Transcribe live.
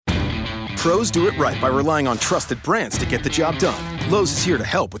pros do it right by relying on trusted brands to get the job done. Lowe's is here to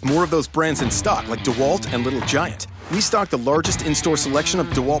help with more of those brands in stock like DeWalt and Little Giant. We stock the largest in-store selection of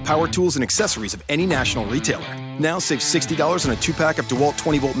DeWalt power tools and accessories of any national retailer. Now save $60 on a 2-pack of DeWalt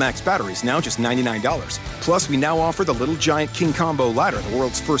 20-volt max batteries, now just $99. Plus, we now offer the Little Giant King Combo ladder, the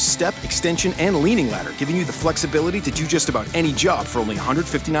world's first step, extension, and leaning ladder, giving you the flexibility to do just about any job for only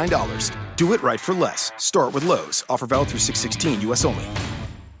 $159. Do it right for less. Start with Lowe's. Offer valid through 6/16, U.S. only.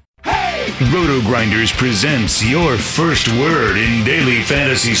 Roto Grinders presents your first word in daily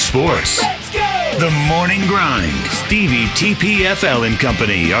fantasy sports. Let's go! The Morning Grind. Stevietpfl and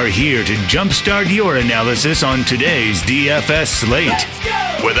Company are here to jumpstart your analysis on today's DFS slate. Let's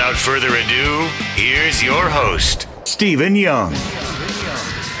go! Without further ado, here's your host, Stephen Young.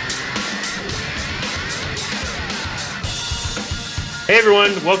 Hey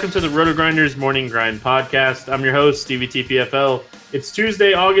everyone, welcome to the Roto Grinders Morning Grind podcast. I'm your host, Stevietpfl. It's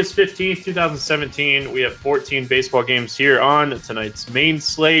Tuesday, August 15th, 2017. We have 14 baseball games here on tonight's main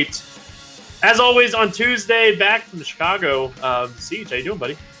slate. As always, on Tuesday, back from Chicago, TheSeige, how you doing,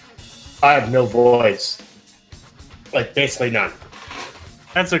 buddy? I have no voice. Like, basically none.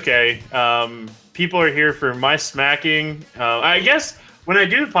 That's okay. People are here for my smacking. I guess when I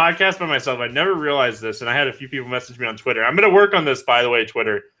do the podcast by myself, I never realized this, and I had a few people message me on Twitter. I'm going to work on this, by the way,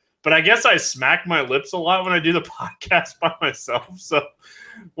 Twitter. But I guess I smack my lips a lot when I do the podcast by myself. So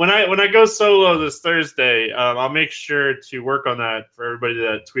when I go solo this Thursday, I'll make sure to work on that for everybody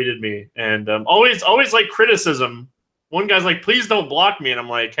that tweeted me. And always like criticism. One guy's like, please don't block me. And I'm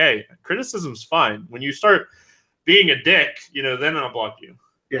like, hey, criticism's fine. When you start being a dick, then I'll block you.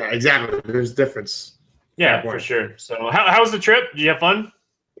 Yeah, exactly. There's a difference. Yeah, for sure. So how was the trip? Did you have fun?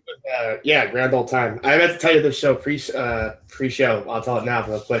 Yeah, grand old time. I meant to tell you this show pre-show. I'll tell it now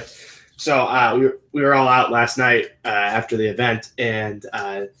real quick. So we were all out last night after the event, and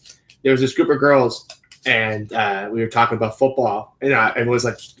there was this group of girls, and we were talking about football. And it was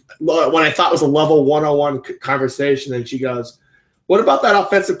like when I thought it was a level 101 conversation, and she goes, "What about that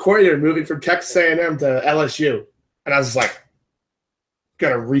offensive coordinator moving from Texas A&M to LSU?" And I was just like,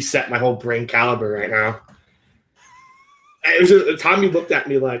 "Gotta reset my whole brain caliber right now." And it was just, Tommy looked at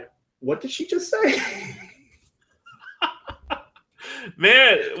me like, what did she just say?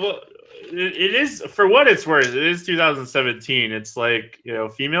 Man, well, it is, for what it's worth, it is 2017. It's like,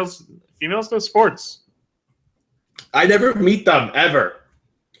 females know sports. I never meet them, ever.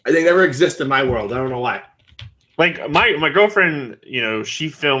 They never exist in my world. I don't know why. Like, my girlfriend, she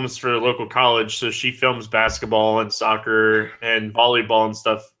films for a local college, so she films basketball and soccer and volleyball and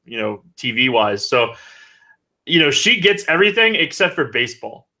stuff, TV-wise. So, she gets everything except for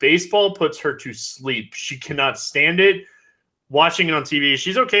baseball. Baseball puts her to sleep. She cannot stand it. Watching it on TV,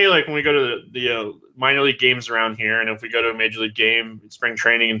 she's okay. Like when we go to the minor league games around here, and if we go to a major league game, spring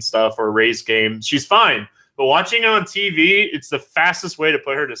training and stuff, or a Rays game, she's fine. But watching it on TV, it's the fastest way to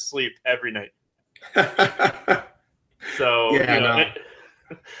put her to sleep every night. So,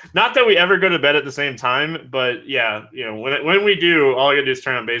 not that we ever go to bed at the same time, but yeah, when we do, all I gotta do is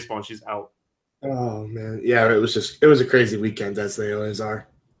turn on baseball, and she's out. Oh man, yeah, it was a crazy weekend, as they always are.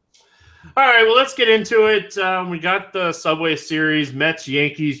 All right, well, let's get into it. We got the Subway Series, Mets,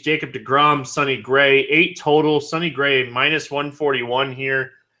 Yankees, Jacob deGrom, Sonny Gray, 8 total. Sonny Gray minus 141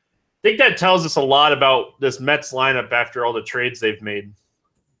 here. I think that tells us a lot about this Mets lineup after all the trades they've made.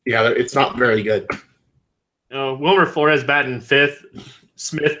 Yeah, it's not very good. Wilmer Flores batting 5th,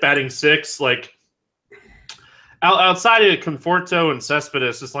 Smith batting 6th. Like, outside of Conforto and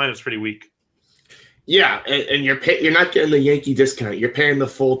Cespedes, this lineup's pretty weak. Yeah, and you're not getting the Yankee discount. You're paying the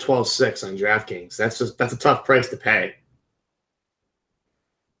full 12.6 on DraftKings. That's a tough price to pay.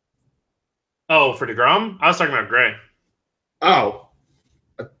 Oh, for deGrom? I was talking about Gray. Oh,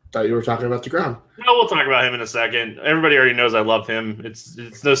 I thought you were talking about deGrom. No, we'll talk about him in a second. Everybody already knows I love him.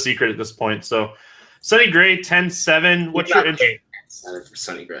 It's no secret at this point. So, Sonny Gray 10-7. What's your interest? 10-7 for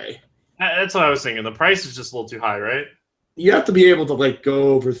Sonny Gray. That's what I was thinking. The price is just a little too high, right? You have to be able to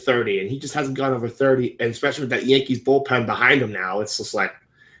go over 30, and he just hasn't gone over 30. And especially with that Yankees bullpen behind him now, it's just like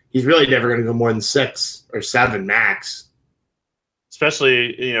he's really never going to go more than 6 or 7 max.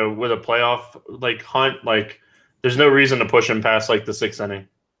 Especially with a playoff hunt, there's no reason to push him past the 6th inning.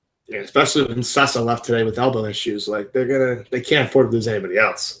 Yeah, especially when Sessa left today with elbow issues, they can't afford to lose anybody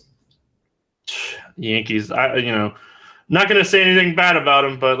else. Yankees, not going to say anything bad about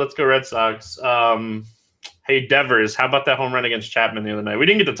him, but let's go Red Sox. Hey, Devers, how about that home run against Chapman the other night? We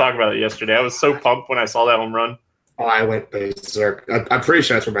didn't get to talk about it yesterday. I was so pumped when I saw that home run. Oh, I went berserk. I'm pretty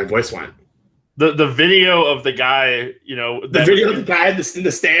sure that's where my voice went. The video of the guy, the video of the guy in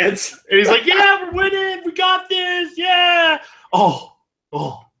the stands. And he's like, yeah, we're winning. We got this. Yeah. Oh.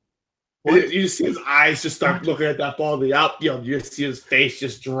 You just see his eyes just start looking at that ball in the outfield. You just see his face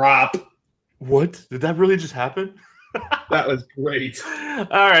just drop. What? Did that really just happen? That was great.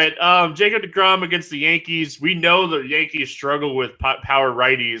 All right. Jacob deGrom against the Yankees. We know the Yankees struggle with power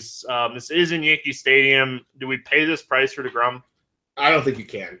righties. This is in Yankee Stadium. Do we pay this price for deGrom? I don't think you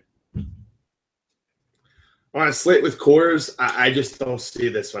can. On a slate with Coors, I just don't see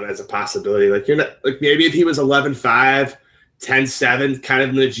this one as a possibility. Like you're not like maybe if he was 11.5, 10.7, kind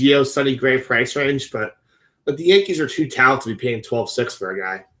of in the Gio Sonny Gray price range, but the Yankees are too talented to be paying 12.6 for a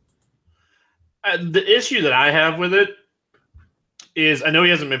guy. The issue that I have with it is I know he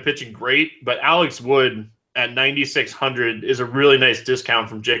hasn't been pitching great, but Alex Wood at 9,600 is a really nice discount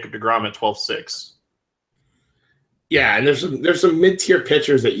from Jacob deGrom at 12.6. Yeah, and there's some mid-tier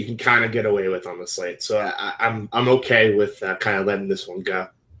pitchers that you can kind of get away with on the slate, so I'm okay with kind of letting this one go.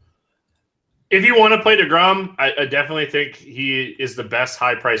 If you want to play deGrom, I definitely think he is the best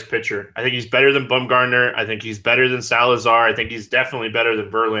high-priced pitcher. I think he's better than Bumgarner. I think he's better than Salazar. I think he's definitely better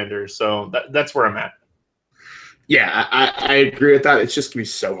than Verlander. So that's where I'm at. Yeah, I agree with that. It's just going to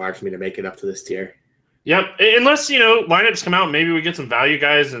be so hard for me to make it up to this tier. Yep. Unless, lineups come out, maybe we get some value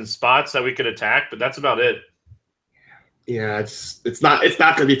guys and spots that we could attack, but that's about it. Yeah, it's not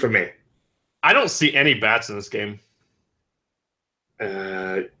going to be for me. I don't see any bats in this game.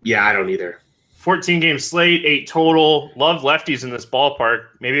 Yeah, I don't either. 14-game slate, 8 total. Love lefties in this ballpark.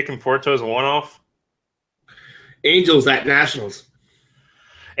 Maybe Conforto is a one-off. Angels at Nationals.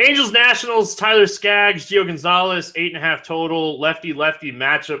 Angels, Nationals, Tyler Skaggs, Gio Gonzalez, 8.5 total. Lefty-lefty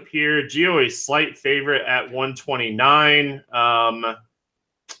matchup here. Gio a slight favorite at 129.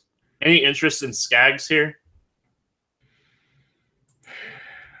 Any interest in Skaggs here?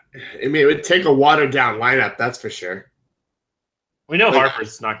 I mean, it would take a watered-down lineup, that's for sure. We know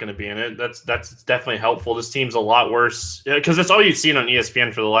Harper's not going to be in it. That's definitely helpful. This team's a lot worse because that's all you've seen on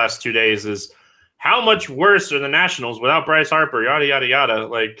ESPN for the last 2 days is how much worse are the Nationals without Bryce Harper, yada, yada, yada.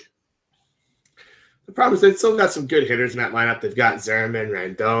 Like, the problem is they've still got some good hitters in that lineup. They've got Zimmerman,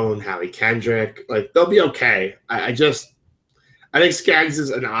 Rendon, Howie Kendrick. Like, they'll be okay. I think Skaggs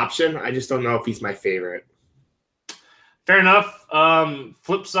is an option. I just don't know if he's my favorite. Fair enough.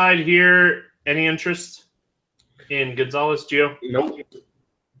 Flip side here, any interest in Gonzalez, Gio? Nope.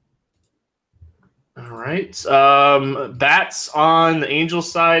 All right. Bats on the Angels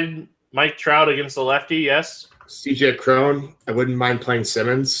side. Mike Trout against the lefty, yes. CJ Cron. I wouldn't mind playing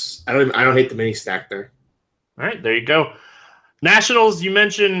Simmons. I don't hate the mini stack there. All right, there you go. Nationals, you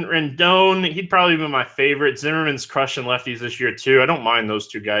mentioned Rendon. He'd probably be my favorite. Zimmerman's crushing lefties this year too. I don't mind those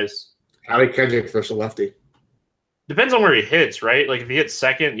two guys. Howie Kendrick versus a lefty. Depends on where he hits, right? Like if he hits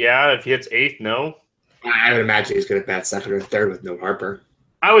second, yeah. If he hits eighth, no. I would imagine he's going to bat second or third with no Harper.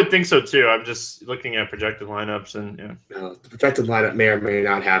 I would think so too. I'm just looking at projected lineups, and yeah. No, the projected lineup may or may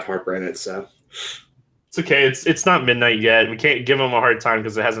not have Harper in it, so it's okay. It's not midnight yet. We can't give him a hard time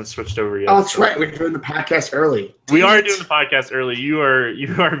because it hasn't switched over yet. Oh, that's right. We're doing the podcast early. We are doing the podcast early. You are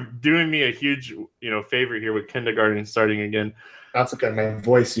doing me a huge favor here with kindergarten starting again. That's okay. My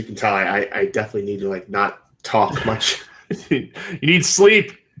voice, you can tell. I definitely need to not talk much. You need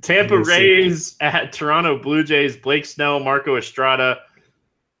sleep. Tampa Rays at Toronto Blue Jays. Blake Snell, Marco Estrada.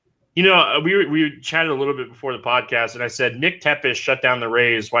 We chatted a little bit before the podcast, and I said Nick Tepesch shut down the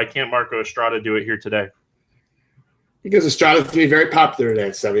Rays. Why can't Marco Estrada do it here today? Because Estrada's going to be very popular today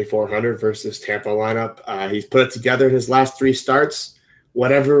at 7,400 versus Tampa lineup. He's put it together in his last 3 starts.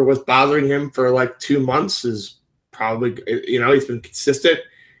 Whatever was bothering him for 2 months is probably, he's been consistent.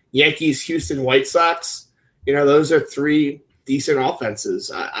 Yankees, Houston, White Sox, those are 3 decent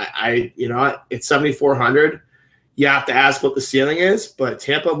offenses. It's 7,400. You have to ask what the ceiling is, but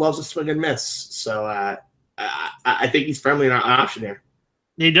Tampa loves to swing and miss. So I think he's firmly an option here.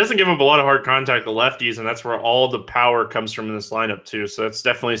 He doesn't give up a lot of hard contact to lefties, and that's where all the power comes from in this lineup too. So that's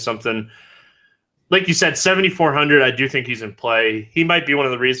definitely something. Like you said, 7,400, I do think he's in play. He might be one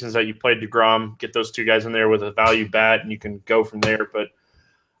of the reasons that you played deGrom, get those 2 guys in there with a value bat, and you can go from there. But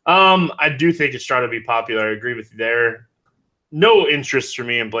I do think Estrada to be popular. I agree with you there. No interest for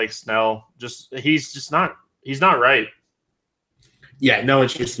me in Blake Snell. He's not right. Yeah, no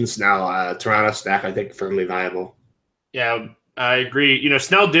interest in Snell. Toronto stack, I think, firmly viable. Yeah, I agree.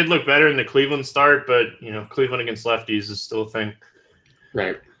 Snell did look better in the Cleveland start, but Cleveland against lefties is still a thing.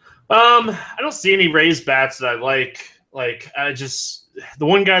 Right. I don't see any Rays bats that I like. The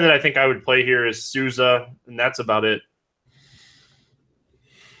one guy that I think I would play here is Souza, and that's about it.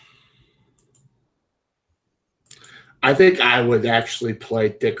 I think I would actually play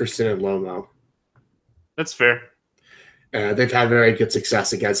Dickerson and Lomo. That's fair. They've had very good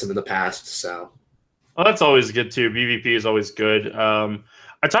success against him in the past. So, well, that's always good too. BVP is always good.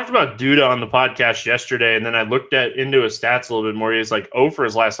 I talked about Duda on the podcast yesterday, and then I looked into his stats a little bit more. He's like 0 for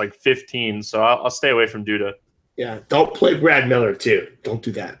his last 15, so I'll stay away from Duda. Yeah, don't play Brad Miller too. Don't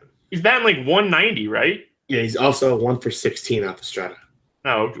do that. He's batting 190, right? Yeah, he's also 1 for 16 off the strata.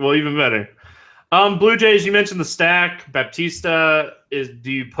 Oh, well, even better. Blue Jays, you mentioned the stack. Baptista,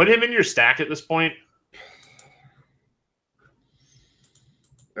 do you put him in your stack at this point?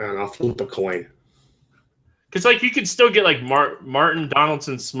 And I'll flip a coin. Because you could still get Martin,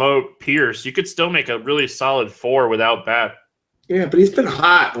 Donaldson, Smoke, Pierce. You could still make a really solid 4 without Bat. Yeah, but he's been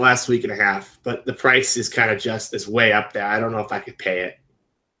hot the last week and a half. But the price is kind of is way up there. I don't know if I could pay it.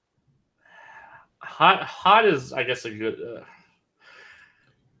 Hot is, I guess, a good.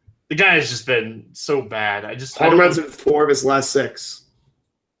 The guy has just been so bad. Home runs in 4 of his last 6.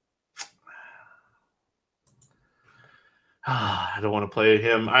 I don't want to play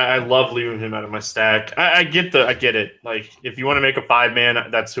him. I love leaving him out of my stack. I get it. If you want to make a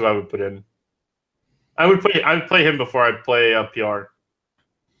 5-man, that's who I would put in. I would play him before I play PR.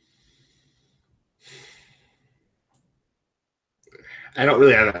 I don't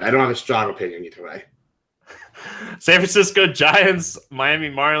have a strong opinion either way. San Francisco Giants, Miami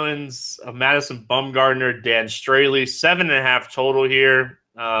Marlins, Madison Bumgarner, Dan Straley, 7.5 total here.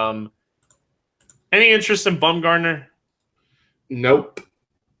 Any interest in Bumgarner? Nope.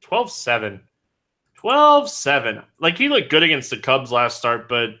 12-7. 12-7. He looked good against the Cubs last start,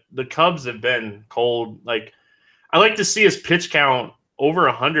 but the Cubs have been cold. I like to see his pitch count over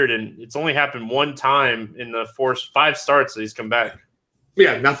 100, and it's only happened one time in the 5 starts that he's come back.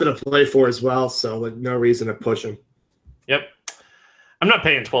 Yeah, nothing to play for as well, so no reason to push him. Yep. I'm not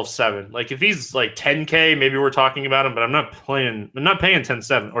paying 12-7. If he's 10K, maybe we're talking about him, but I'm not paying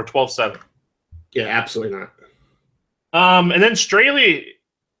 10-7 or 12-7. Yeah, absolutely not. And then Straley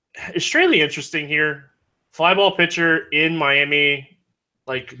interesting here. Fly ball pitcher in Miami,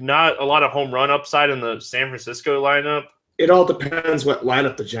 not a lot of home run upside in the San Francisco lineup. It all depends what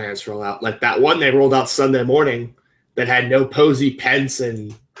lineup the Giants roll out. That one they rolled out Sunday morning that had no Posey, Pence,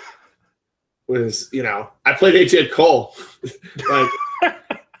 and was, I played AJ Cole.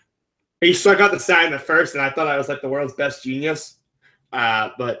 He struck out the side in the first, and I thought I was the world's best genius.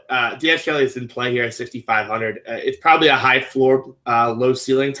 But DeAngelo is in play here at 6,500. It's probably a high floor, low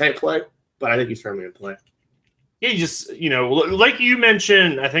ceiling type play, but I think he's firmly in play. Yeah, you just, like you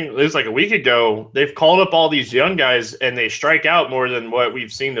mentioned, I think it was a week ago, they've called up all these young guys and they strike out more than what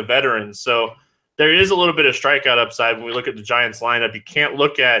we've seen the veterans. So there is a little bit of strikeout upside when we look at the Giants lineup. You can't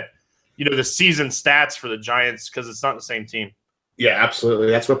look at, the season stats for the Giants because it's not the same team. Yeah,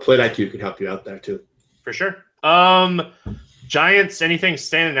 absolutely. That's what Play IQ can help you out there too. For sure. Giants, anything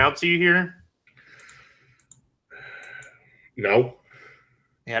standing out to you here? No.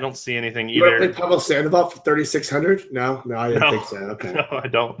 Yeah, I don't see anything You either. want to play Pablo Sandoval for 3,600? No, I didn't think so. Okay. No, I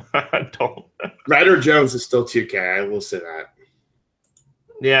don't. I don't. Ryder Jones is still 2K. I will say that.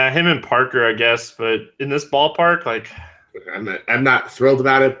 Yeah, him and Parker, I guess. But in this ballpark, I'm not thrilled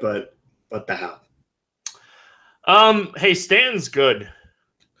about it, but what the hell? Hey, Stanton's good.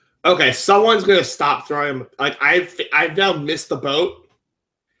 Okay, someone's gonna stop throwing him. I've now missed the boat.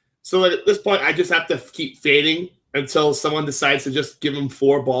 So at this point, I just have to keep fading until someone decides to just give him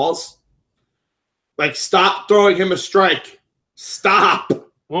 4 balls. Stop throwing him a strike. Stop.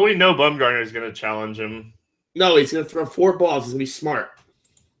 Well, we know Bumgarner is gonna challenge him. No, he's gonna throw 4 balls. He's gonna be smart.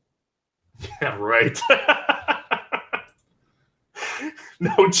 Yeah, right.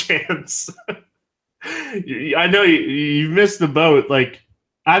 No chance. I know you missed the boat.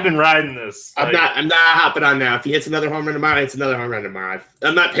 I've been riding this. I'm not hopping on now. If he hits another home run tomorrow, it's another home run tomorrow.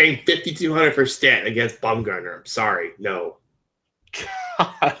 I'm not paying $5,200 for Stant against Bumgarner. I'm sorry, no.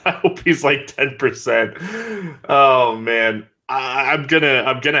 God, I hope he's 10%. Oh man, I'm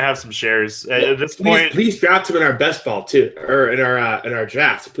gonna have some shares at this point. Please draft him in our best ball too, or in our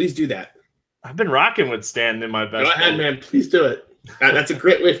draft. Please do that. I've been rocking with Stanton in my best. Go ahead, man. Please do it. That's a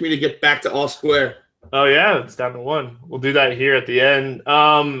great way for me to get back to all square. Oh yeah, it's down to 1. We'll do that here at the end.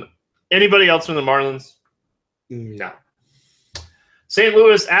 Anybody else from the Marlins? No. St.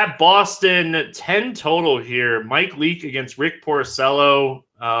 Louis at Boston, 10 total here. Mike Leake against Rick Porcello.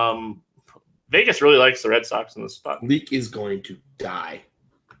 Vegas really likes the Red Sox in this spot. Leake is going to die.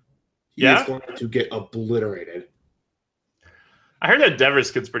 He is going to get obliterated. I heard that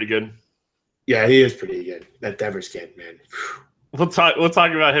Devers kid's pretty good. Yeah, he is pretty good. That Devers kid, man. We'll talk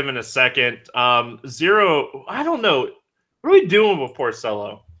about him in a second. 0. I don't know. What are we doing with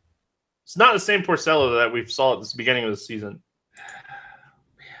Porcello? It's not the same Porcello that we saw at the beginning of the season.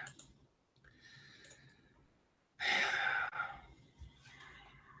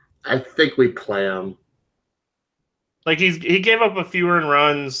 I think we play him. Like he gave up a few earned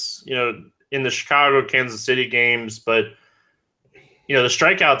runs, in the Chicago, Kansas City games, but the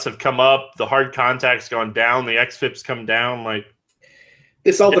strikeouts have come up, the hard contact's gone down, the xFIP's come down. Like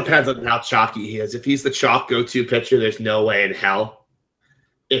this all depends on how chalky he is. If he's the chalk go-to pitcher, there's no way in hell.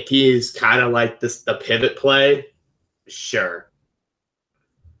 If he's kind of like the pivot play, sure.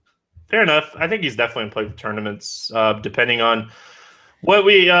 Fair enough. I think he's definitely in play for tournaments, depending on what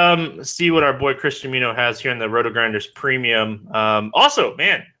we see what our boy Christian Mino has here in the Roto Grinders Premium. Also,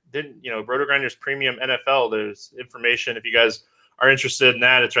 man, Roto Grinders Premium NFL, there's information if you guys are interested in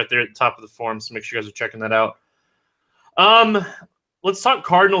that. It's right there at the top of the forum, so make sure you guys are checking that out. Let's talk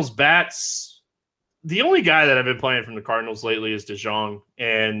Cardinals bats. The only guy that I've been playing from the Cardinals lately is DeJong.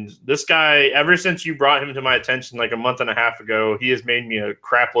 And this guy, ever since you brought him to my attention like a month and a half ago, he has made me a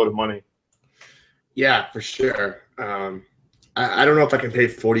crap load of money. Yeah, for sure. I don't know if I can pay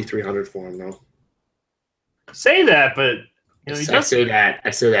 $4,300 for him though. Say that, but I say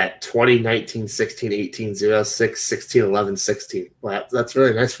that 20, 19, 16, 18, 0, 6, 16, 11, 16. Well, that's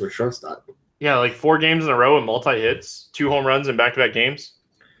really nice for a shortstop. Yeah, like 4 games in a row and multi-hits, 2 home runs in back-to-back games.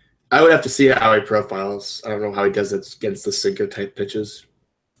 I would have to see how he profiles. I don't know how he does it against the sinker-type pitches.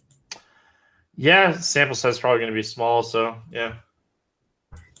 Yeah, sample size is probably going to be small, so yeah.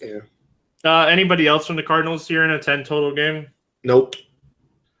 Yeah. Anybody else from the Cardinals here in a 10 total game? Nope.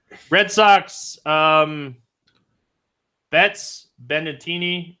 Red Sox, Betts,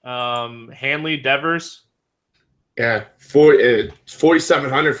 Benettini, Hanley, Devers. Yeah,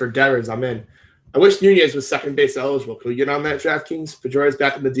 4,700 for Devers. I'm in. I wish Nunez was second base eligible. Can we get on that, DraftKings? Pedroia's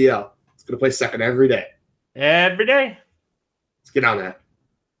back in the DL. He's going to play second every day. Every day. Let's get on that.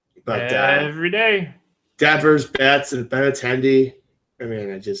 But every day. Devers, Betts, and Benintendi. I mean,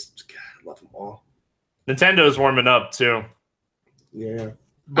 I love them all. Nintendo's warming up, too. Yeah.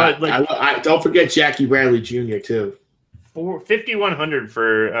 But I don't forget Jackie Bradley Jr., too. 5,100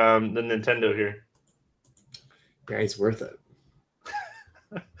 for the Nintendo here. Yeah, he's worth it.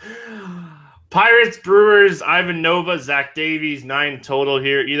 Pirates, Brewers, Ivan Nova, Zach Davies, 9 total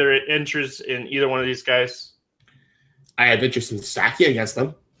here. Either interest in either one of these guys? I have interest in stacking against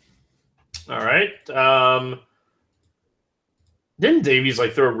them. All right. Didn't Davies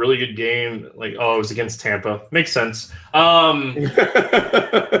throw a really good game? It was against Tampa. Makes sense.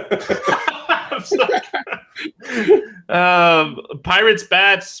 Pirates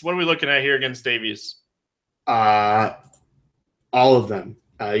bats. What are we looking at here against Davies? All of them.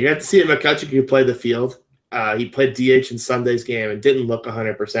 You have to see if McCutcheon could play the field. He played DH in Sunday's game and didn't look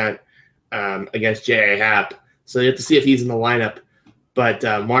 100% against J.A. Happ. So you have to see if he's in the lineup. But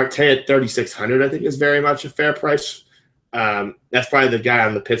Marte at 3,600, I think, is very much a fair price. That's probably the guy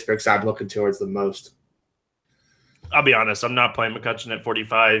on the Pittsburgh side I'm looking towards the most. I'll be honest, I'm not playing McCutcheon at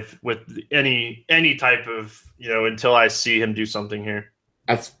 45 with any type of, until I see him do something here.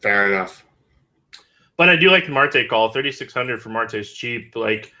 That's fair enough. But I do like the Marte call. 3,600 for Marte's cheap.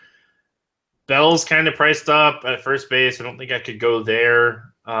 Bell's kind of priced up at first base. I don't think I could go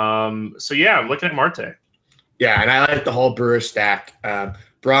there. So, yeah, I'm looking at Marte. Yeah, and I like the whole Brewer stack.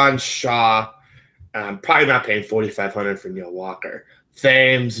 Braun, Shaw, probably not paying $4,500 for Neil Walker.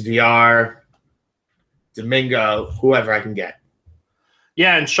 Thames, VR, Domingo, whoever I can get.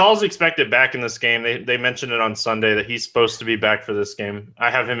 Yeah, and Shaw's expected back in this game. They mentioned it on Sunday that he's supposed to be back for this game.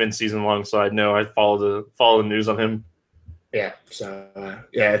 I have him in season long, so I know I follow the news on him. Yeah, so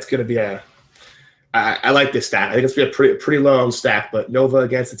it's going to be I like this stack. I think it's going to be a pretty low on stack, but Nova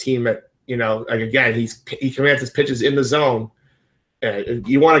against a team that, again, he commands his pitches in the zone.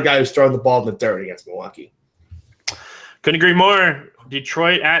 You want a guy who's throwing the ball in the dirt against Milwaukee. Couldn't agree more.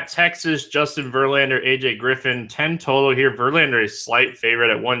 Detroit at Texas, Justin Verlander, AJ Griffin, 10 total here. Verlander is slight favorite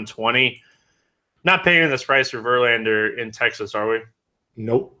at 120. Not paying this price for Verlander in Texas, are we?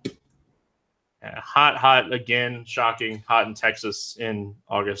 Nope. Yeah, hot again. Shocking. Hot in Texas in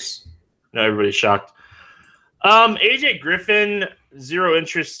August. No, everybody's shocked. AJ Griffin, zero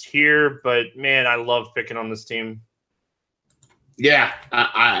interest here, but man, I love picking on this team. Yeah,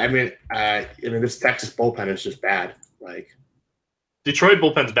 I mean, this Texas bullpen is just bad. Detroit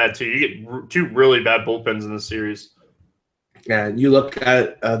bullpen's bad too. You get 2 really bad bullpens in the series. Yeah, you look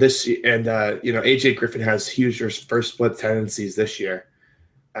at this, and AJ Griffin has huge first split tendencies this year.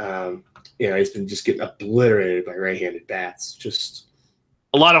 He's been just getting obliterated by right-handed bats. Just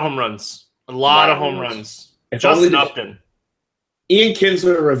a lot of home runs. A lot of home runs. Justin Upton. Ian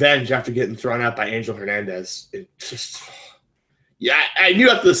Kinsler revenge after getting thrown out by Angel Hernandez. It just, I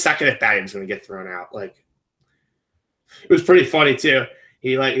knew after the second at bat he was going to get thrown out. It was pretty funny too.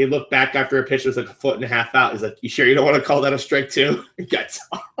 He looked back after a pitch was a foot and a half out. He's like, "You sure you don't want to call that a strike too?" He got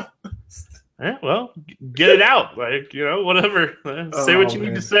tossed. Yeah, well, get it out. Like, whatever. Say what you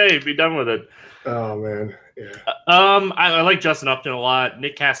need to say. Be done with it. Oh, man. Yeah. I like Justin Upton a lot.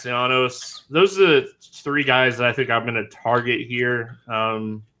 Nick Castellanos. Those are the three guys that I think I'm going to target here.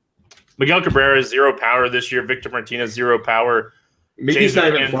 Miguel Cabrera, 0 power this year. Victor Martinez, 0 power. Maybe he's not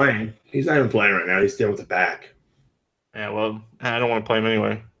even playing. He's not even playing right now. He's dealing with the back. Yeah, well, I don't want to play him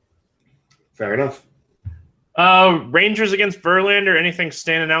anyway. Fair enough. Rangers against Verlander. Anything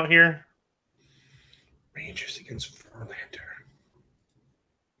standing out here? Rangers against Verlander.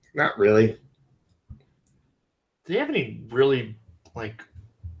 Not really. Do they have any really,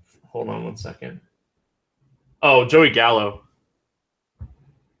 hold on one second. Oh, Joey Gallo.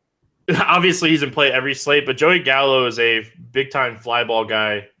 Obviously, he's in play every slate, but Joey Gallo is a big-time fly ball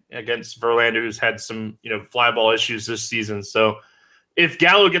guy against Verlander, who's had some, fly ball issues this season. So if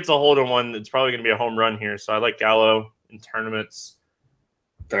Gallo gets a hold on one, it's probably going to be a home run here. So I like Gallo in tournaments.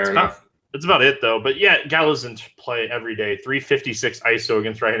 Fair enough. That's about it, though. But, yeah, Gallo's in play every day. 356 ISO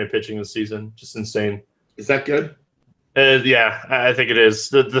against right-handed pitching this season. Just insane. Is that good? Yeah, I think it is.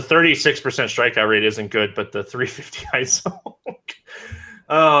 The 36% strikeout rate isn't good, but the 350 ISO.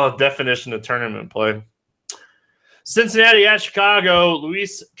 Oh, definition of tournament play. Cincinnati at Chicago.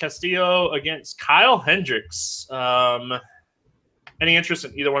 Luis Castillo against Kyle Hendricks. Any interest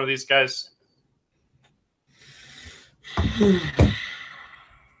in either one of these guys?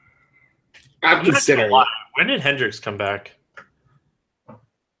 I'm considering. When did Hendricks come back?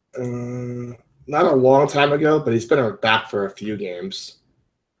 Not a long time ago, but he's been back for a few games.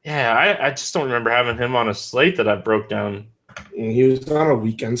 Yeah, I just don't remember having him on a slate that I broke down. And he was on a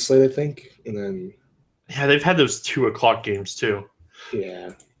weekend slate, I think, and then. Yeah, they've had those 2:00 games too.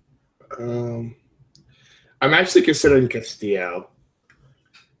 Yeah. I'm actually considering Castillo.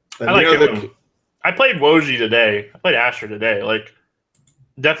 I like him. I played Woj today. I played Asher today.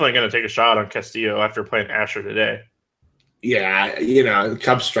 Definitely going to take a shot on Castillo after playing Asher today. Yeah, the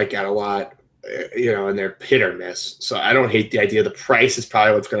Cubs strike out a lot, and they're hit or miss. So I don't hate the idea. The price is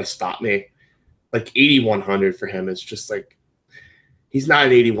probably what's going to stop me. 8,100 for him is just he's not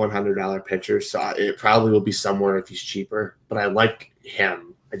an $8,100 pitcher, so it probably will be somewhere if he's cheaper. But I like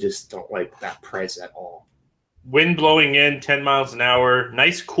him. I just don't like that price at all. Wind blowing in 10 miles an hour.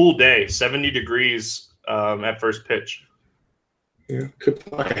 Nice cool day, 70 degrees at first pitch. Yeah, could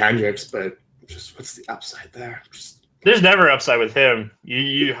play Hendricks, but just what's the upside there? There's never upside with him.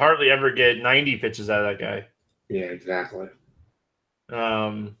 You hardly ever get 90 pitches out of that guy. Yeah, exactly.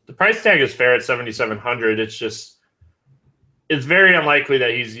 The price tag is fair at 7,700. It's very unlikely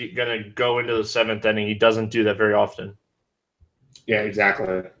that he's going to go into the 7th inning. He doesn't do that very often. Yeah,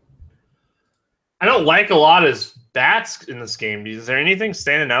 exactly. I don't like a lot of his bats in this game. Is there anything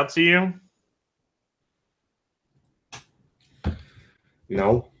standing out to you?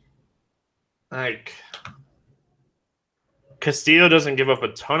 No. Castillo doesn't give up a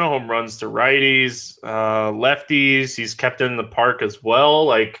ton of home runs to righties, lefties. He's kept in the park as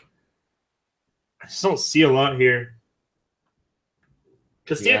well. I just don't see a lot here.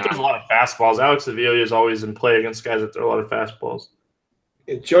 Castillo throws a lot of fastballs. Alex Avila is always in play against guys that throw a lot of fastballs.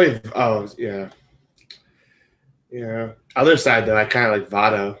 Yeah. Other side, though, I kind of like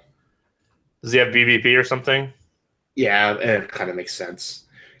Votto. Does he have BBP or something? Yeah, and it kind of makes sense.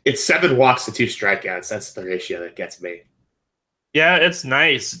 It's 7 walks to 2 strikeouts. That's the ratio that gets me. Yeah, it's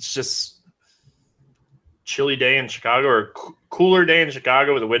nice. It's just chilly day in Chicago or cooler day in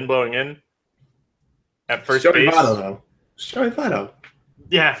Chicago with the wind blowing in at first base. Votto, though. Joey Votto.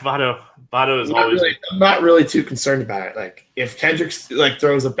 Yeah, Votto. Votto is always. I'm not really too concerned about it. If Hendricks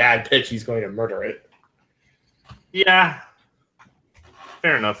throws a bad pitch, he's going to murder it. Yeah,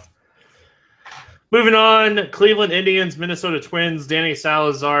 fair enough. Moving on, Cleveland Indians, Minnesota Twins, Danny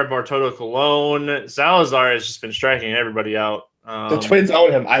Salazar, Bartolo Colon. Salazar has just been striking everybody out. The Twins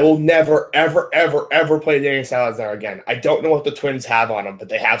own him. I will never, ever, ever, ever play Danny Salazar again. I don't know what the Twins have on him, but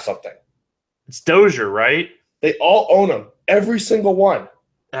they have something. It's Dozier, right? They all own him. Every single one.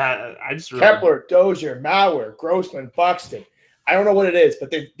 I just Kepler, Dozier, Mauer, Grossman, Buxton. I don't know what it is,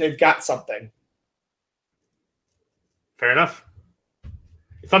 but they've got something. Fair enough.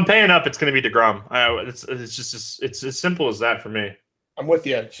 If I'm paying up, it's going to be DeGrom. It's just it's as simple as that for me. I'm with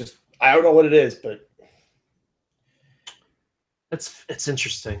you. It's just I don't know what it is, but it's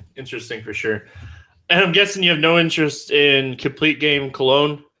interesting. Interesting for sure. And I'm guessing you have no interest in complete game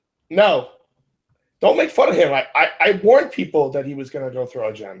Cologne? No. Don't make fun of him. I warned people that he was going to go throw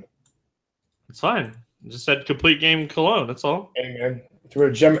a gem. It's fine. I just said complete game Cologne. That's all. Hey, man. Through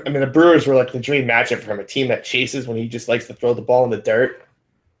a gem. I mean, the Brewers were the dream matchup for him. A team that chases when he just likes to throw the ball in the dirt.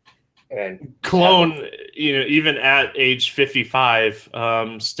 And Cologne, even at age 55,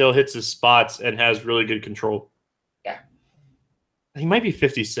 still hits his spots and has really good control. Yeah. He might be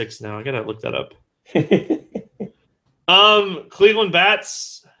 56 now. I gotta look that up. Cleveland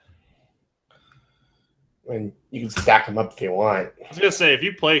bats. And you can stack them up if you want. I was gonna say, if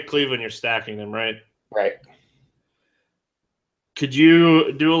you play Cleveland, you're stacking them, right? Right. Could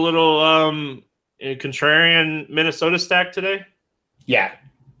you do a little contrarian Minnesota stack today? Yeah.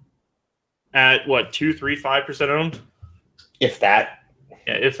 At what, 2-3-5% owned? If that.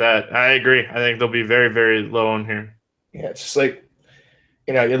 Yeah, if that. I agree. I think they'll be very, very low on here. Yeah, it's just like,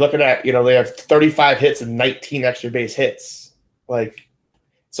 you're looking at, they have 35 hits and 19 extra base hits. Like,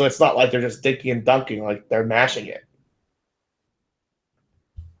 so it's not like they're just dinking and dunking, like they're mashing it.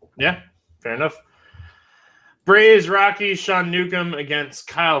 Yeah, fair enough. Braves, Rockies, Sean Newcomb against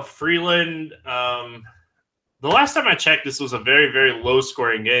Kyle Freeland. The last time I checked, this was a very, very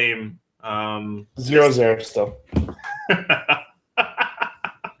low-scoring game. 0-0 still.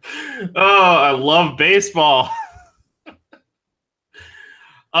 Oh, I love baseball.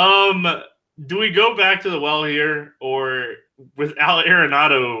 Do we go back to the well here, or without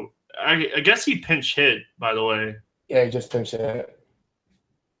Arenado? I guess he pinch hit, by the way. Yeah, he just pinched it.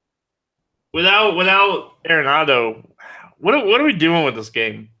 Without Arenado, what are we doing with this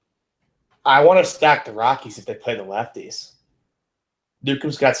game? I want to stack the Rockies if they play the lefties.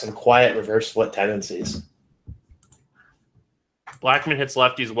 Newcomb's got some quiet reverse split tendencies. Blackman hits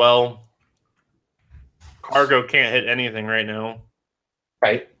lefties well. Cargo can't hit anything right now.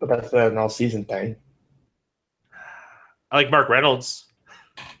 Right, but that's an all-season thing. I like Mark Reynolds.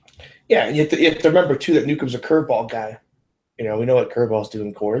 Yeah, and you have to remember, too, that Newcomb's a curveball guy. We know what curveballs do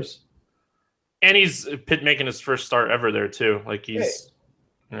in cores. And he's making his first start ever there, too. Like, he's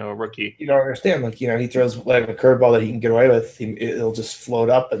a rookie. You don't understand. Like, he throws like a curveball that he can get away with. It'll just float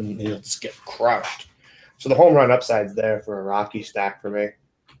up, and he'll just get crushed. So the home run upside's there for a Rocky stack for me.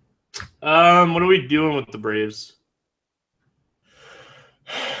 What are we doing with the Braves?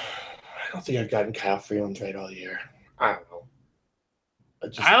 I don't think I've gotten Kyle Freeland right all year. I don't know.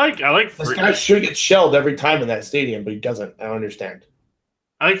 I like this guy should get shelled every time in that stadium, but he doesn't. I don't understand.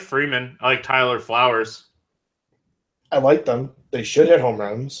 I like Freeman. I like Tyler Flowers. I like them. They should hit home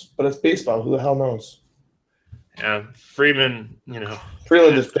runs, but it's baseball. Who the hell knows? Yeah, Freeman,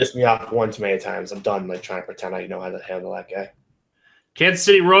 Freeland just pissed me off one too many times. I'm done trying to pretend I know how to handle that guy. Kansas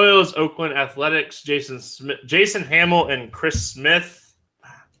City Royals, Oakland Athletics, Jason Hamill, and Chris Smith.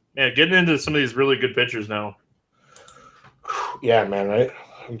 Man, getting into some of these really good pitchers now. Yeah, man, right?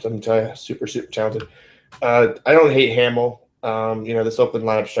 I'm telling you, super, super talented. I don't hate Hamill. This Oakland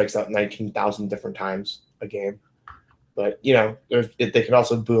lineup strikes out 19,000 different times a game. But, they can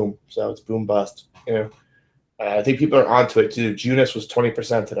also boom. So it's boom bust. I think people are onto it, too. Junis was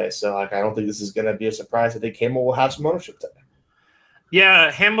 20% today. So, I don't think this is going to be a surprise. I think Hamill will have some ownership today.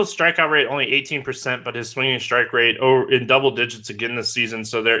 Yeah, Hamill's strikeout rate only 18%, but his swinging strike rate in double digits again this season.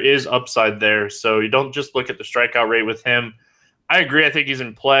 So there is upside there. So you don't just look at the strikeout rate with him. I agree. I think he's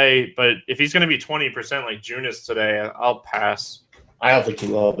in play, but if he's going to be 20% like Junis today, I'll pass. I don't think he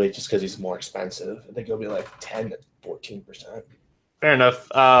will be just because he's more expensive. I think he'll be like 10 to 14%. Fair enough.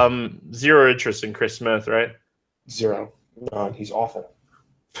 Zero interest in Chris Smith, right? Zero. No, he's awful.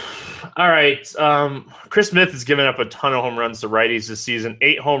 All right. Chris Smith has given up a ton of home runs to righties this season.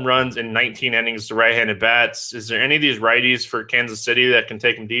 8 home runs in 19 innings to right-handed bats. Is there any of these righties for Kansas City that can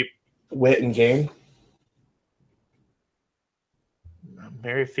take him deep? Witt and Game.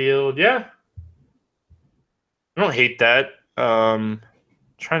 Merrifield, yeah. I don't hate that. Trying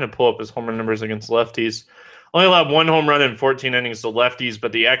to pull up his home run numbers against lefties. Only allowed 1 home run in 14 innings to lefties,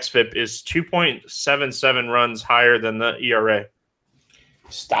 but the xFIP is 2.77 runs higher than the ERA.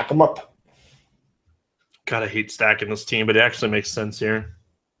 Stack them up. God, I hate stacking this team, but it actually makes sense here.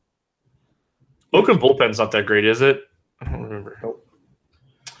 Oakland bullpen's not that great, is it? I don't remember. Nope.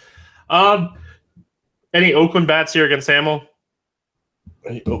 Any Oakland bats here against Hamill?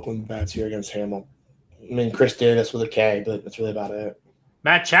 Any Oakland bats here against Hamill? I mean, Chris Davis with a K, but that's really about it.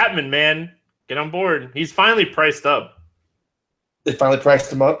 Matt Chapman, man. Get on board. He's finally priced up. They finally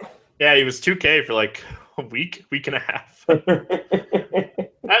priced him up? Yeah, he was 2K for like a week and a half.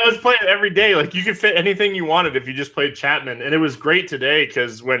 I was playing every day. Like, you could fit anything you wanted if you just played Chapman. And it was great today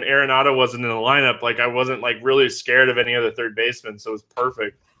because when Arenado wasn't in the lineup, like, I wasn't like really scared of any other third baseman. So it was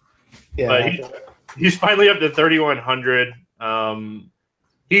perfect. Yeah. But he's finally up to 3,100.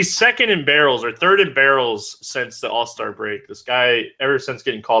 He's second in barrels or third in barrels since the All-Star break. This guy, ever since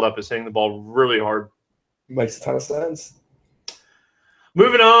getting called up, is hitting the ball really hard. Makes a ton of sense.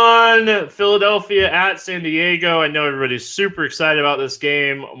 Moving on, Philadelphia at San Diego. I know everybody's super excited about this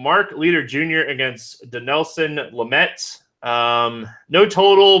game. Mark Leader Jr. against Denelson Lamet. No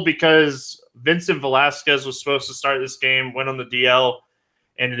total because Vincent Velasquez was supposed to start this game, went on the DL,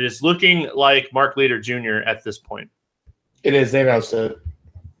 and it is looking like Mark Leader Jr. at this point. It is. They announced it.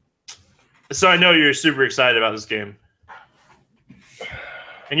 So I know you're super excited about this game.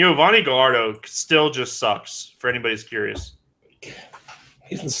 And Giovanni Gallardo still just sucks, for anybody's curious. He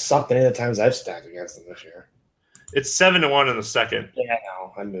hasn't sucked any of the times I've stacked against him this year. It's 7-1 in the second. Yeah,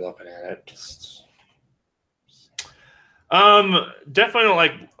 no, I've been looking at it. Definitely don't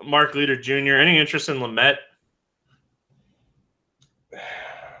like Mark Leader Jr. Any interest in Lamet?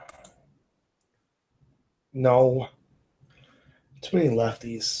 No. Too many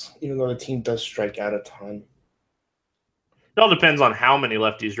lefties, even though the team does strike out a ton. It all depends on how many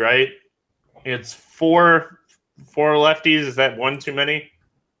lefties, right? It's four lefties. Is that one too many?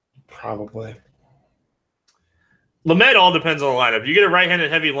 Probably. Lamet all depends on the lineup. You get a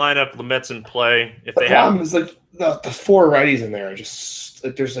right-handed heavy lineup, Lamet's in play. If The they problem have is like the four righties in there are just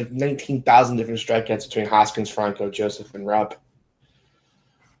like there's like 19,000 different strikeouts between Hoskins, Franco, Joseph, and Rupp.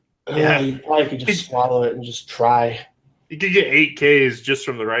 Yeah. You probably could just swallow it and just try. You could get 8 Ks just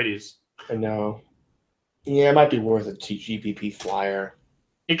from the righties. I know. Yeah, it might be worth a GPP flyer.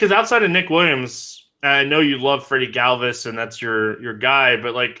 Because outside of Nick Williams, I know you love Freddie Galvis and that's your guy,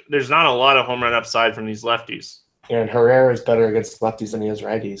 but like there's not a lot of home run upside from these lefties. And Herrera is better against lefties than he is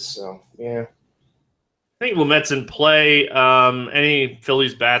righties, so yeah. I think Lamet's in play. Any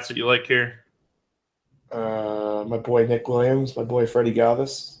Phillies bats that you like here? My boy Nick Williams, my boy Freddie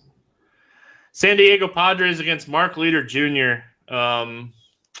Galvis. San Diego Padres against Mark Leader Jr. None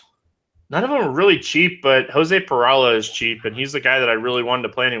of them are really cheap, but Jose Perala is cheap, and he's the guy that I really wanted to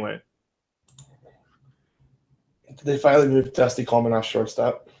play anyway. Did they finally move Dusty Coleman off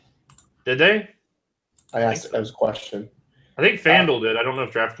shortstop? Did they? I asked. That was a question. I think FanDuel did. I don't know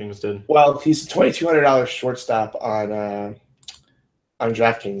if DraftKings did. Well, he's $2,200 shortstop on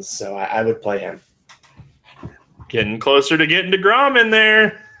DraftKings, so I would play him. Getting closer to getting DeGrom in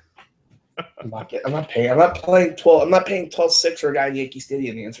there. I'm not paying 12.6 for a guy in Yankee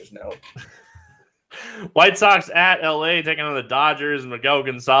Stadium. The answer is no. White Sox at LA taking on the Dodgers. Miguel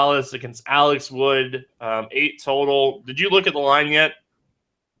Gonzalez against Alex Wood. 8 total. Did you look at the line yet?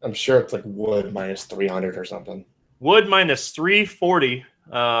 I'm sure it's like Wood minus 300 or something. Wood minus 340.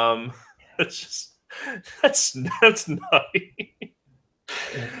 That's nutty.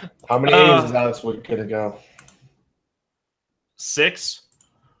 How many innings is Alex Wood gonna go? 6.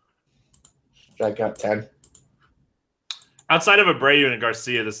 Strike out 10. Outside of Abreu and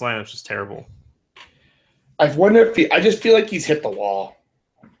Garcia, this lineup's just terrible. I wonder if I just feel like he's hit the wall.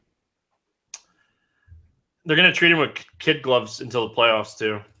 They're going to treat him with kid gloves until the playoffs,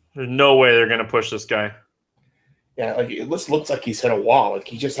 too. There's no way they're going to push this guy. Yeah, like it looks like he's hit a wall. Like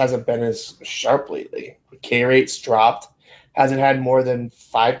he just hasn't been as sharp lately. The K rate's dropped. Hasn't had more than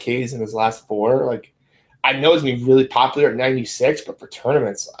 5 Ks in his last 4. Like I know he's gonna be really popular at 96, but for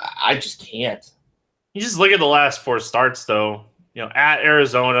tournaments, I just can't. You just look at the last 4 starts, though. You know, at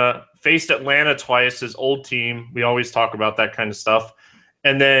Arizona, faced Atlanta twice, his old team. We always talk about that kind of stuff.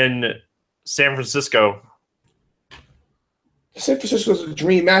 And then San Francisco. San Francisco's a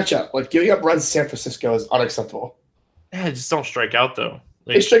dream matchup. Like giving up runs to San Francisco is unacceptable. Yeah, just don't strike out, though.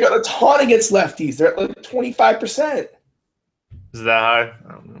 Like, They strike out a ton against lefties. They're at like 25%. is that high?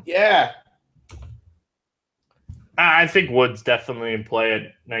 I don't know. Yeah. I think Wood's definitely in play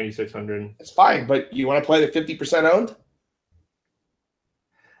at 9,600. It's fine, but you want to play the 50% owned?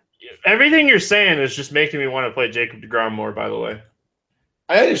 Everything you're saying is just making me want to play Jacob deGrom more, by the way.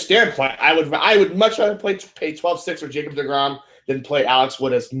 I understand play. I would much rather pay 12.6 for Jacob deGrom than play Alex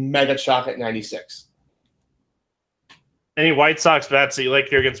Wood as mega chalk at 96. Any White Sox bats that you like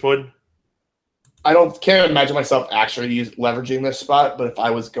here against Wood? Can't imagine myself actually leveraging this spot, but if I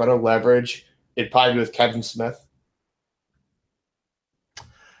was going to leverage, it'd probably be with Kevin Smith.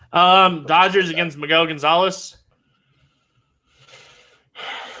 Dodgers against Miguel Gonzalez.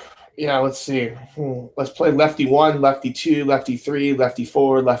 Yeah, let's see. Let's play lefty 1, lefty 2, lefty 3, lefty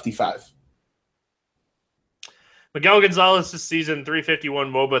 4, lefty 5. Miguel Gonzalez this season,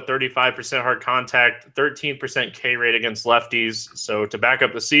 351 WOBA, 35% hard contact, 13% K rate against lefties. So to back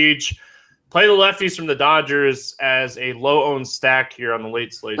up the siege, play the lefties from the Dodgers as a low-owned stack here on the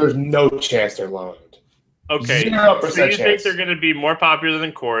late slate. There's no chance they're low-owned. Okay, 0% so you think chance. they're going to be more popular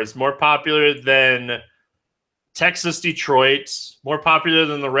than Coors, more popular than Texas, Detroit, more popular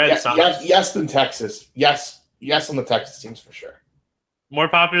than the Red Sox? Yes, than Texas. Yes on the Texas teams for sure. More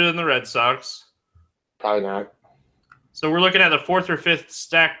popular than the Red Sox. Probably not. So we're looking at the 4th or 5th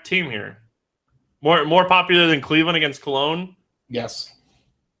stacked team here. More popular than Cleveland against Cologne? Yes.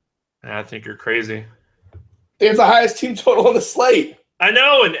 I think you're crazy. They have the highest team total on the slate. I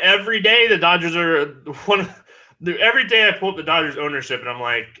know, and every day the Dodgers are every day I pull up the Dodgers ownership, and I'm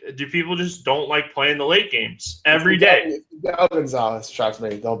like, do people just don't like playing the late games? Every day. If Gonzalez, trust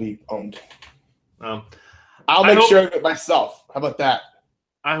me, they'll be owned. I'll make sure of it myself. How about that?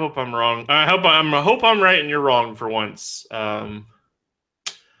 I hope I'm wrong. I hope I'm right and you're wrong for once.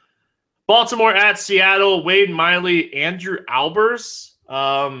 Baltimore at Seattle. Wade Miley, Andrew Albers,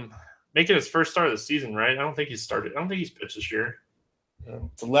 making his first start of the season. Right? I don't think he's started. I don't think he's pitched this year.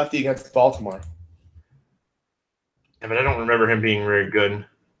 It's a lefty against Baltimore. Yeah, but I don't remember him being very good.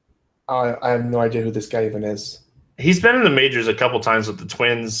 I have no idea who this guy even is. He's been in the majors a couple times with the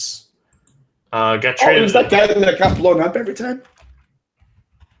Twins. Got traded. Was that guy that got blown up every time?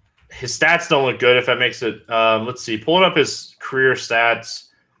 His stats don't look good. If that makes it, let's see. Pulling up his career stats.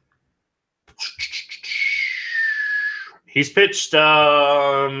 He's pitched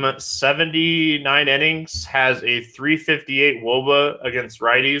 79 innings. Has a 358 WOBA against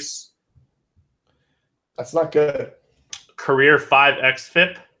righties. That's not good. Career 5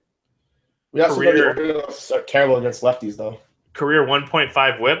 xFIP. We also are terrible against lefties, though. Career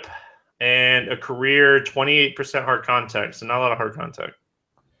 1.5 WHIP and a career 28% hard contact. So not a lot of hard contact.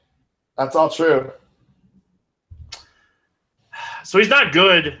 That's all true. So he's not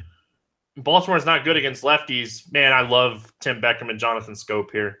good. Baltimore's not good against lefties. Man, I love Tim Beckham and Jonathan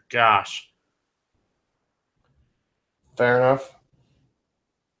Scope here. Gosh. Fair enough.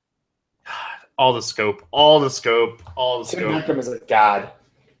 All the scope. Tim Beckham is a god.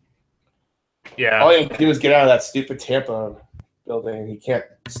 Yeah. All he had to do was get out of that stupid Tampa building. He can't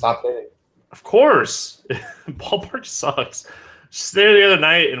stop hitting. Of course. Ballpark sucks. Just there the other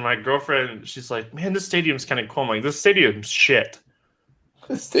night, and my girlfriend, she's like, man, this stadium's kind of cool. I'm like, this stadium's shit.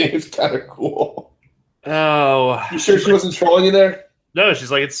 This stadium's kind of cool. Oh. You sure she wasn't trolling you there? No,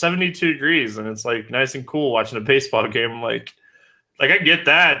 she's like, it's 72 degrees, and it's like nice and cool watching a baseball game. I'm like I get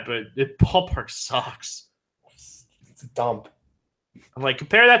that, but ballpark sucks. It's a dump. I'm like,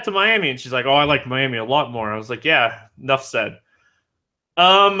 compare that to Miami, and she's like, oh, I like Miami a lot more. I was like, yeah, enough said.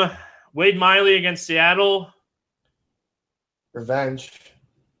 Wade Miley against Seattle. Revenge.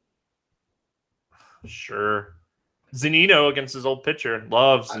 Sure. Zanino against his old pitcher.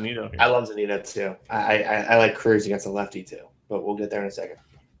 Love Zanino. I love Zanino too. I like Cruz against a lefty too, but we'll get there in a second.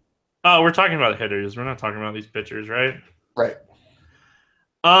 Oh, we're talking about hitters. We're not talking about these pitchers, right? Right.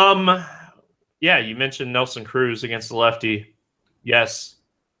 Yeah, you mentioned Nelson Cruz against the lefty. Yes.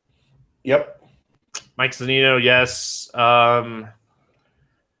 Yep. Mike Zanino, yes. Danny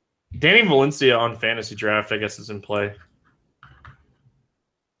Valencia on fantasy draft, I guess, is in play.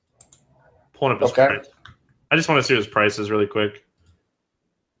 Pulling up his price. I just want to see what his price is really quick.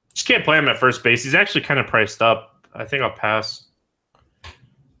 Just can't play him at first base. He's actually kind of priced up. I think I'll pass.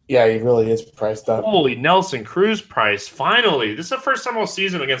 Yeah, he really is priced up. Holy Nelson Cruz price. Finally. This is the first time all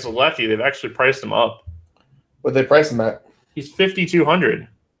season against a lefty they've actually priced him up. What'd they price him at? He's 5,200.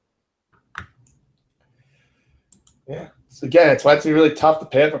 Yeah. So again, it's why it's really tough to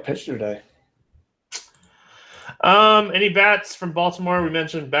pay up a pitcher today. Any bats from Baltimore? We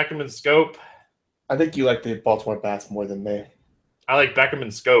mentioned Beckham and Scope. I think you like the Baltimore bats more than me. I like Beckham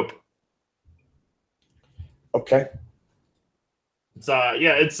and Scope. Okay. It's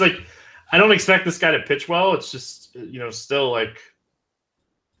it's like I don't expect this guy to pitch well. It's just still like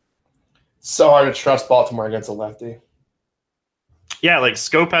so hard to trust Baltimore against a lefty. Yeah, like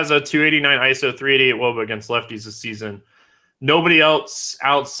Scope has a 289 ISO, 388 WOBA against lefties this season. Nobody else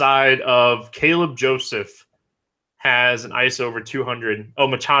outside of Caleb Joseph has an ISO over 200. Oh,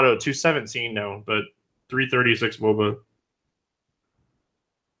 Machado 217 now, but 336 WOBA.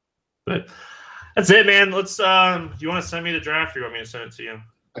 But that's it, man. Let's. Do you want to send me the draft, or you want me to send it to you?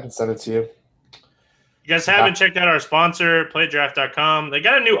 I can send it to you. You guys haven't checked out our sponsor, PlayDraft.com. They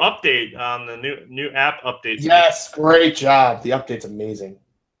got a new update on the new app update. Yes, great job. The update's amazing.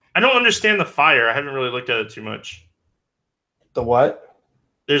 I don't understand the fire. I haven't really looked at it too much. The what?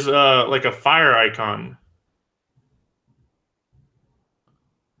 There's like a fire icon.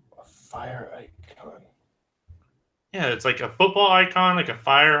 A fire icon. Yeah, it's like a football icon, like a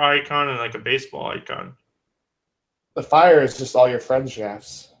fire icon, and like a baseball icon. The fire is just all your friends'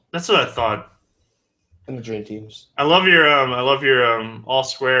 drafts. That's what I thought. And the dream teams. I love your all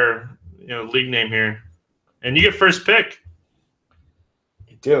square league name here, and you get first pick.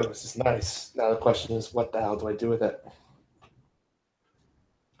 You do. This is nice. Now the question is, what the hell do I do with it?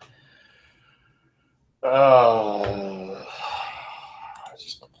 I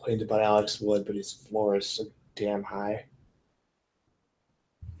just complained about Alex Wood, but his floor is so damn high.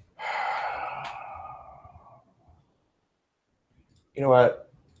 You know what?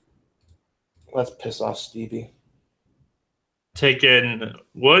 Let's piss off Stevie. Taking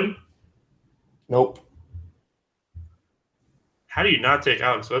Wood? Nope. How do you not take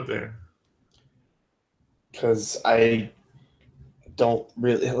Alex Wood there? Because I don't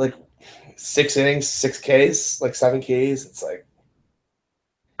really like 6 innings, 6 Ks, like 7 Ks. It's like,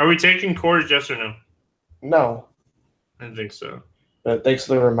 Are we taking Coors, yes or no? no. I didn't think so. But thanks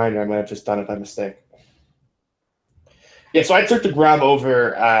for the reminder. I might have just done it by mistake. Yeah, so I took the Grom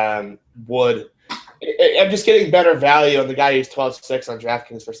over Wood. I'm just getting better value on the guy who's 12-6 on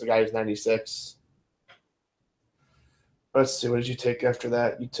DraftKings versus the guy who's 96. Let's see. What did you take after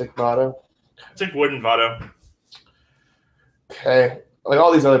that? You took Votto? I took Wood and Votto. Okay. Like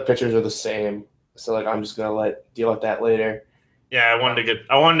all these other pitchers are the same. So like I'm just gonna deal with that later. Yeah, I wanted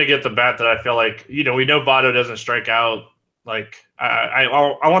to get the bat that I feel like, we know Votto doesn't strike out. Like I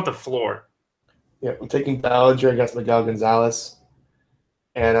want the floor. Yeah, I'm taking Ballinger against Miguel Gonzalez.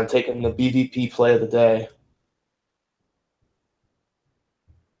 And I'm taking the BVP play of the day.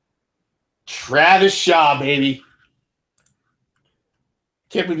 Travis Shaw, baby.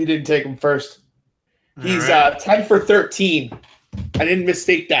 Can't believe you didn't take him first. He's 10 for 13. I didn't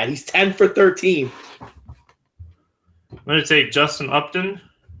mistake that. He's 10 for 13. I'm going to take Justin Upton.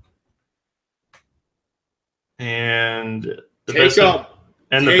 And the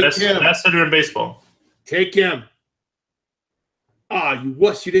best hitter in baseball. Take him. You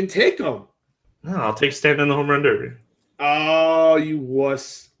wuss. You didn't take him. No, I'll take Stanton in the home run derby. Oh, you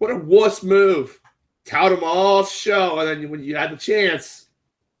wuss. What a wuss move. Tout him all show, and then when you had the chance.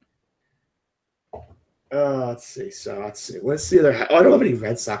 Let's see. What's the other? I don't have any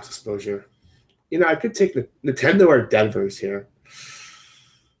Red Sox exposure. I could take Nintendo or Devers here.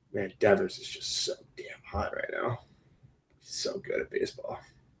 Man, Devers is just so damn hot right now. He's so good at baseball.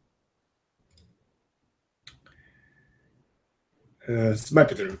 This might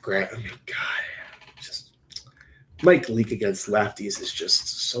be the regret. I mean, God, just Mike Leake against lefties is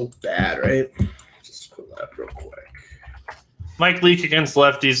just so bad, right? Just pull that up real quick. Mike Leake against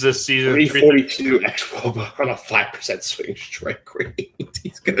lefties this season. 342 xWOBA on a 5% swing strike rate.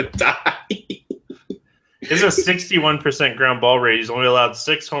 He's gonna die. He's a 61% ground ball rate. He's only allowed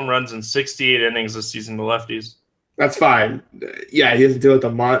 6 home runs in 68 innings this season to lefties. That's fine. Yeah, he doesn't deal with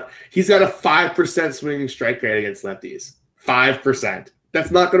the He's got a 5% swinging strike rate against lefties. 5%. That's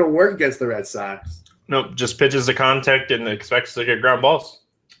not going to work against the Red Sox. Nope, just pitches to contact and expects to get ground balls.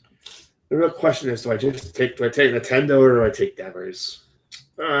 The real question is, do I take Nintendo or do I take Devers?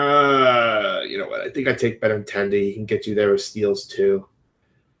 You know what? I think I take Benintendi. He can get you there with steals too.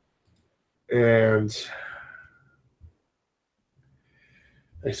 And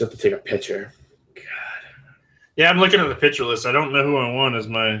I still have to take a pitcher. God. Yeah, I'm looking at the pitcher list. I don't know who I want as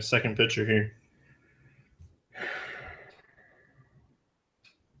my second pitcher here.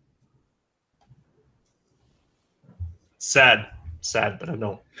 Sad, but I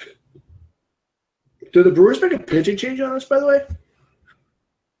don't. Do the Brewers make a pitching change on us, by the way?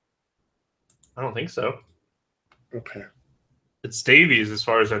 I don't think so. Okay. It's Davies, as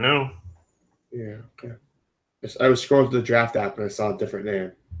far as I know. Yeah, okay. I was scrolling through the draft app and I saw a different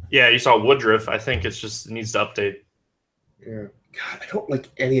name. Yeah, you saw Woodruff. I think it needs to update. Yeah. God, I don't like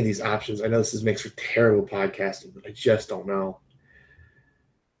any of these options. I know this makes for terrible podcasting, but I just don't know.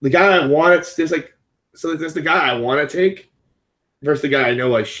 The guy I want there's the guy I want to take versus the guy I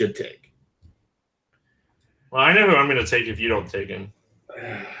know I should take. Well, I know who I'm going to take if you don't take him.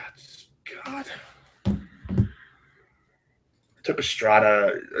 God. I took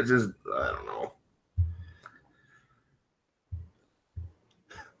Estrada. I don't know.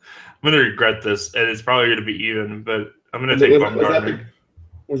 I'm going to regret this, and it's probably going to be even, but I'm going to take Bumgarner.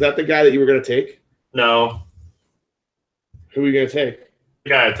 Was that the guy that you were going to take? No. Who were you going to take? The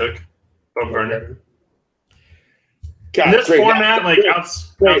guy I took. Bumgarner. God, in this format,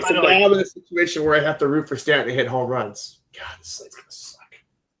 so now I'm in a situation where I have to root for Stanton to hit home runs. God, this slate's gonna suck.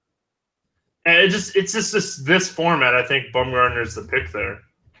 And it's just this format. I think Bumgarner's the pick there.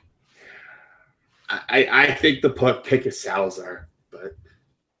 I think the pick is Salazar, but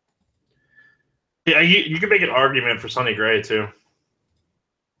yeah, you can make an argument for Sonny Gray too.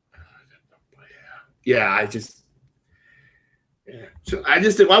 Yeah, So I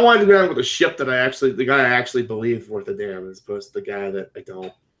wanted to go down with a ship that the guy I actually believe worth a damn, as opposed to the guy that I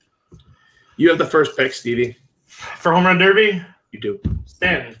don't. You have the first pick, Stevie. For home run derby? You do.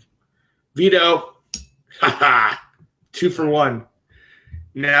 Stanton. Vito. 2 for 1.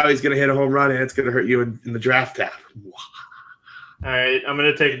 Now he's going to hit a home run, and it's going to hurt you in the draft tab. All right, I'm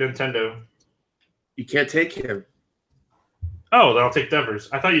going to take Nintendo. You can't take him. Oh, then I'll take Devers.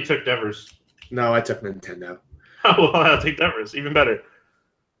 I thought you took Devers. No, I took Nintendo. Oh, well, I'll take that risk. Even better.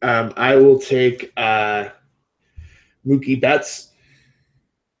 I will take Mookie Betts.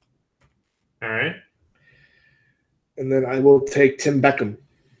 All right. And then I will take Tim Beckham.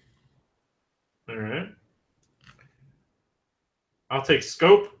 All right. I'll take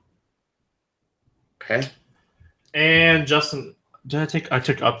Scope. Okay. And Justin. I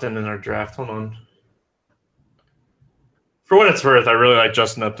took Upton in our draft. Hold on. For what it's worth, I really like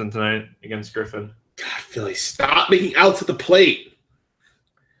Justin Upton tonight against Griffin. God, Philly, stop making outs at the plate.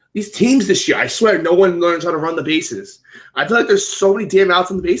 These teams this year, I swear, no one learns how to run the bases. I feel like there's so many damn outs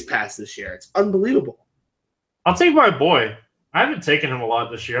on the base pass this year. It's unbelievable. I'll take my boy. I haven't taken him a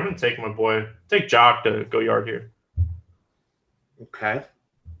lot this year. I'm going to take my boy. Take Jock to go yard here. Okay.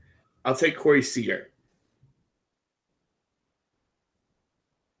 I'll take Corey Seager.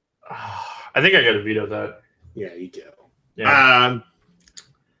 I think I got to veto that. Yeah, you do. Yeah.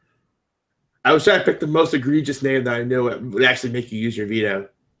 I was trying to pick the most egregious name that I knew it would actually make you use your veto.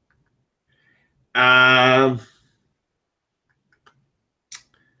 I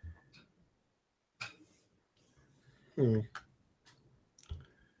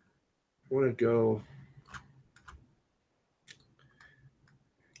want to go.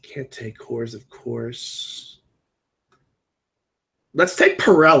 Can't take Coors, of course. Let's take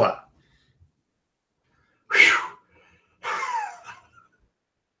Pirella.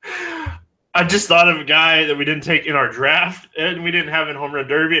 I just thought of a guy that we didn't take in our draft and we didn't have in Home Run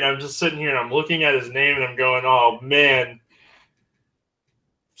Derby. And I'm just sitting here and I'm looking at his name and I'm going, oh, man.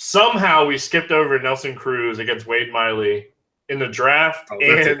 Somehow we skipped over Nelson Cruz against Wade Miley in the draft.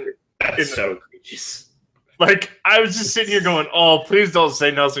 That's so egregious. Like, I was just sitting here going, oh, please don't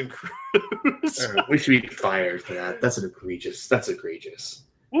say Nelson Cruz. We should be fired for that. That's egregious.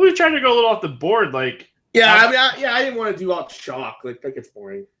 Well, we tried to go a little off the board. Like, I didn't want to do all chalk. Like it's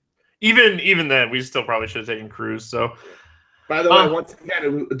boring. Even then, we still probably should have taken Cruz. So, by the way, once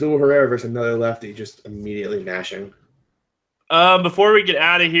again, Dual Herrera versus another lefty, just immediately mashing. Before we get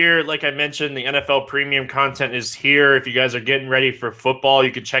out of here, like I mentioned, the NFL premium content is here. If you guys are getting ready for football,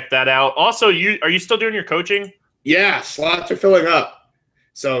 you can check that out. Also, are you still doing your coaching? Yeah, slots are filling up.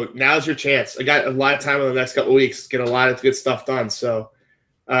 So now's your chance. I got a lot of time in the next couple of weeks to get a lot of good stuff done. So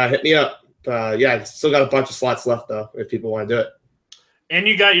hit me up. Still got a bunch of slots left, though, if people want to do it. And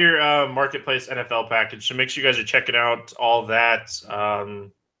you got your Marketplace NFL package, so make sure you guys are checking out all that.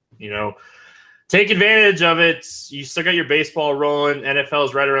 Take advantage of it. You still got your baseball rolling. NFL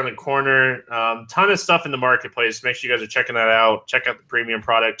is right around the corner. Ton of stuff in the Marketplace. Make sure you guys are checking that out. Check out the premium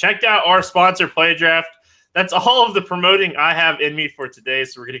product. Check out our sponsor, PlayDraft. That's all of the promoting I have in me for today,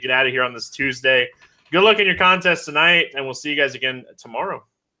 so we're going to get out of here on this Tuesday. Good luck in your contest tonight, and we'll see you guys again tomorrow.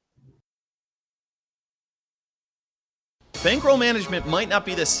 Bankroll management might not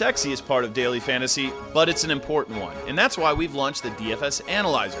be the sexiest part of daily fantasy, but it's an important one. And that's why we've launched the DFS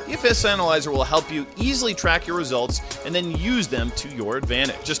Analyzer. DFS Analyzer will help you easily track your results and then use them to your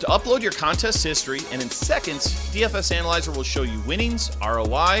advantage. Just upload your contest history, and in seconds, DFS Analyzer will show you winnings,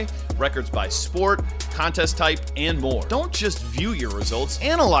 ROI, records by sport, contest type, and more. Don't just view your results,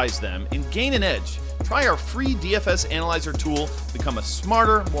 analyze them and gain an edge. Try our free DFS Analyzer tool to become a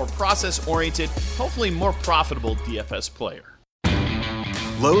smarter, more process-oriented, hopefully more profitable DFS player.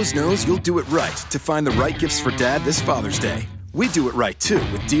 Lowe's knows you'll do it right to find the right gifts for Dad this Father's Day. We do it right, too,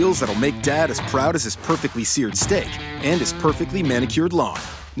 with deals that'll make Dad as proud as his perfectly seared steak and his perfectly manicured lawn.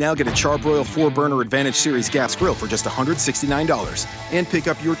 Now get a Charbroil 4-burner Advantage Series gas grill for just $169 and pick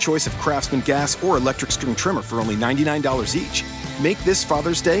up your choice of Craftsman gas or electric string trimmer for only $99 each. Make this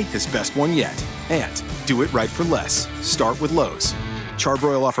Father's Day his best one yet. And do it right for less. Start with Lowe's.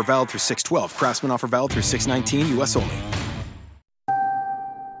 Charbroil offer valid through 6/12. Craftsman offer valid through 6/19. U.S. only.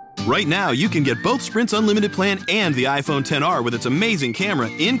 Right now, you can get both Sprint's unlimited plan and the iPhone XR with its amazing camera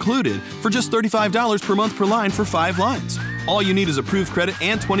included for just $35 per month per line for 5 lines. All you need is approved credit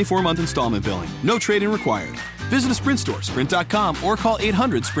and 24-month installment billing. No trade-in required. Visit a Sprint store, sprint.com, or call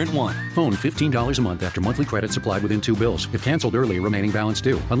 800-SPRINT1. Phone $15 a month after monthly credit supplied within 2 bills. If canceled early, remaining balance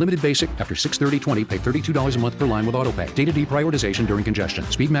due. Unlimited basic after 6/30/20, pay $32 a month per line with autopay. Data deprioritization during congestion.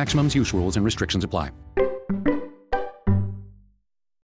 Speed maximums, use rules, and restrictions apply.